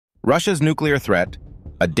Russia's nuclear threat,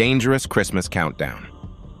 a dangerous Christmas countdown.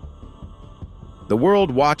 The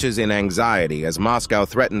world watches in anxiety as Moscow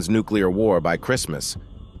threatens nuclear war by Christmas.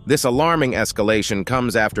 This alarming escalation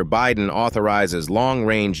comes after Biden authorizes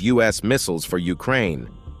long-range U.S. missiles for Ukraine.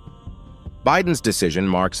 Biden's decision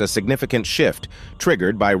marks a significant shift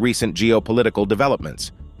triggered by recent geopolitical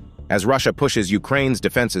developments. As Russia pushes Ukraine's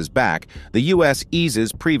defenses back, the U.S.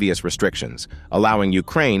 eases previous restrictions, allowing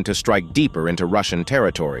Ukraine to strike deeper into Russian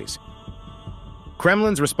territories.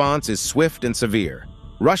 Kremlin's response is swift and severe.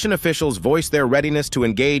 Russian officials voice their readiness to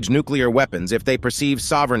engage nuclear weapons if they perceive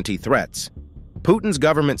sovereignty threats. Putin's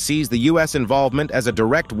government sees the U.S. involvement as a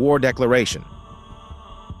direct war declaration.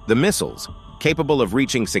 The missiles, capable of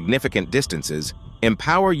reaching significant distances,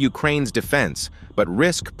 empower Ukraine's defense but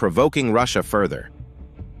risk provoking Russia further.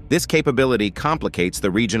 This capability complicates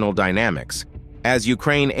the regional dynamics, as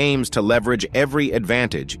Ukraine aims to leverage every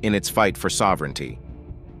advantage in its fight for sovereignty.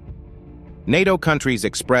 NATO countries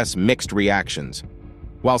express mixed reactions.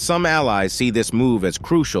 While some allies see this move as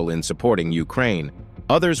crucial in supporting Ukraine,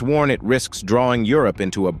 others warn it risks drawing Europe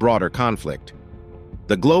into a broader conflict.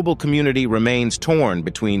 The global community remains torn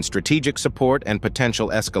between strategic support and potential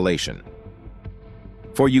escalation.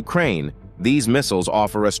 For Ukraine, these missiles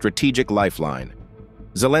offer a strategic lifeline.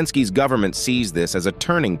 Zelensky's government sees this as a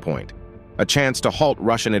turning point, a chance to halt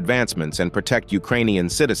Russian advancements and protect Ukrainian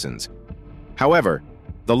citizens. However,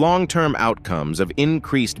 the long-term outcomes of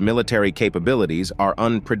increased military capabilities are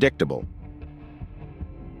unpredictable.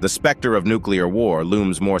 The specter of nuclear war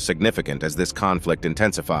looms more significant as this conflict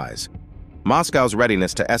intensifies. Moscow's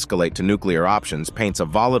readiness to escalate to nuclear options paints a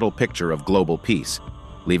volatile picture of global peace,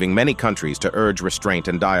 leaving many countries to urge restraint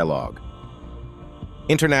and dialogue.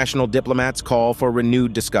 International diplomats call for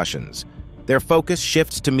renewed discussions. Their focus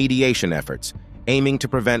shifts to mediation efforts, aiming to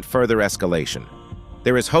prevent further escalation.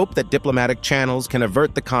 There is hope that diplomatic channels can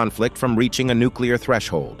avert the conflict from reaching a nuclear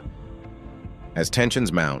threshold. As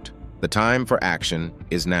tensions mount, the time for action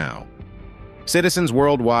is now. Citizens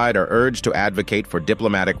worldwide are urged to advocate for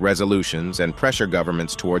diplomatic resolutions and pressure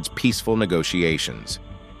governments towards peaceful negotiations.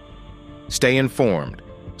 Stay informed,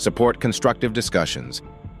 support constructive discussions,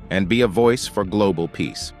 and be a voice for global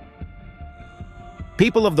peace.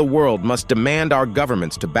 People of the world must demand our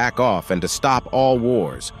governments to back off and to stop all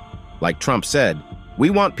wars. Like Trump said, we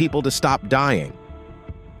want people to stop dying.